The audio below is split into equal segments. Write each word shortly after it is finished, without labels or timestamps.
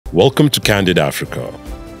Welcome to Candid Africa,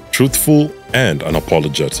 truthful and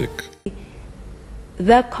unapologetic.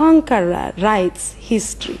 The conqueror writes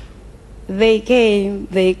history. They came,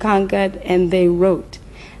 they conquered, and they wrote.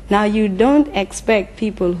 Now you don't expect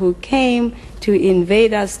people who came to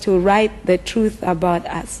invade us to write the truth about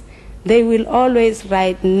us. They will always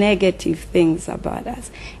write negative things about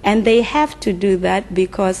us. And they have to do that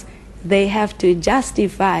because they have to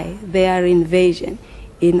justify their invasion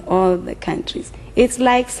in all the countries. It's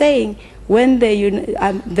like saying when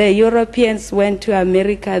the Europeans went to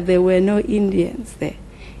America, there were no Indians there.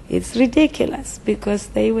 It's ridiculous because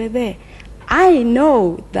they were there. I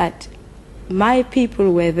know that my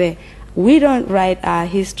people were there. We don't write our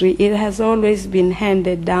history. It has always been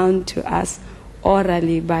handed down to us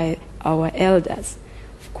orally by our elders.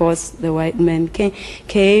 Of course, the white man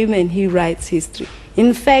came and he writes history.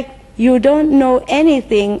 In fact, you don't know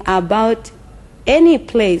anything about any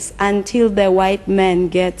place until the white man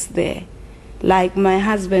gets there. Like my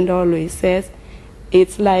husband always says,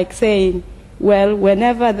 it's like saying, well,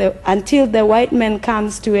 until the white man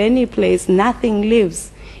comes to any place, nothing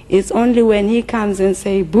lives. It's only when he comes and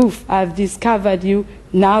says, boof, I've discovered you,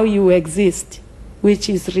 now you exist, which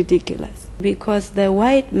is ridiculous. Because the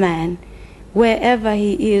white man, wherever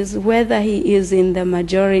he is, whether he is in the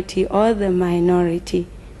majority or the minority,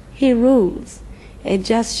 he rules. It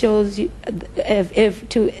just shows you,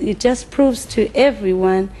 it just proves to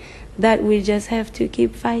everyone that we just have to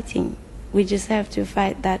keep fighting. We just have to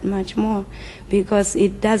fight that much more because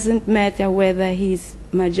it doesn't matter whether he's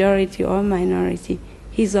majority or minority.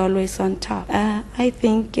 He's always on top. I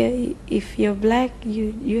think if you're black,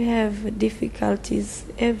 you have difficulties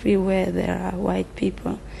everywhere there are white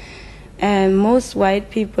people. And most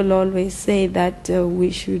white people always say that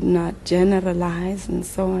we should not generalize and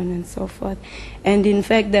so on and so forth. And in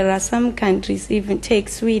fact, there are some countries, even take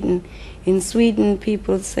Sweden. In Sweden,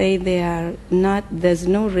 people say there's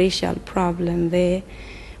no racial problem there.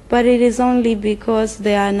 But it is only because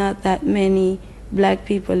there are not that many black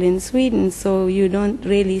people in Sweden, so you don't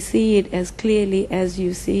really see it as clearly as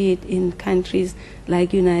you see it in countries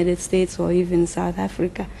like United States or even South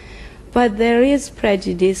Africa. But there is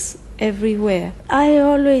prejudice everywhere. I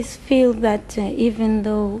always feel that even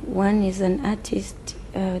though one is an artist,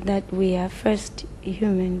 that we are first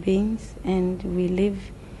human beings and we live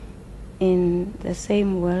in the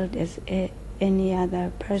same world as any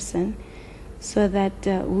other person, so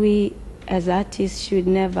that we as artists should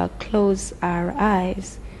never close our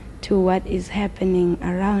eyes to what is happening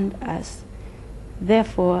around us.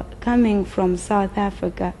 Therefore, coming from South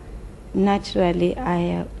Africa, naturally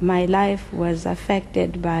my life was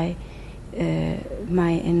affected by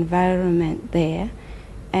my environment there,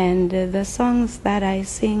 and the songs that I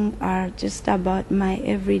sing are just about my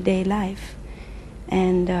everyday life,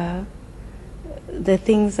 and the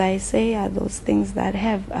things I say are those things that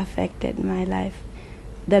have affected my life.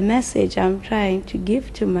 The message I'm trying to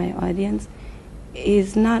give to my audience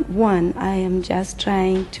is not one. I am just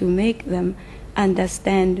trying to make them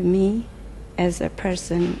understand me as a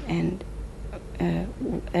person and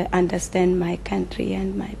understand my country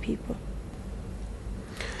and my people.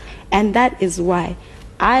 And that is why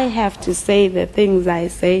I have to say the things I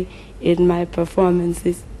say in my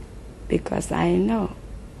performances, because I know,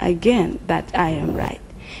 again, that I am right.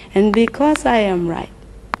 And because I am right,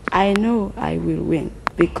 I know I will win,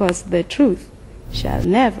 because the truth shall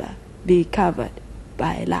never be covered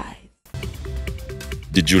by lies.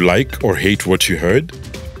 Did you like or hate what you heard?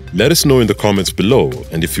 Let us know in the comments below,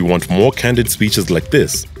 and if you want more candid speeches like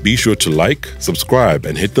this, be sure to like, subscribe,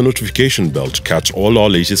 and hit the notification bell to catch all our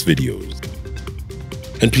latest videos.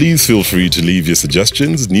 And please feel free to leave your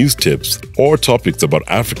suggestions, news tips, or topics about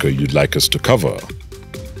Africa you'd like us to cover.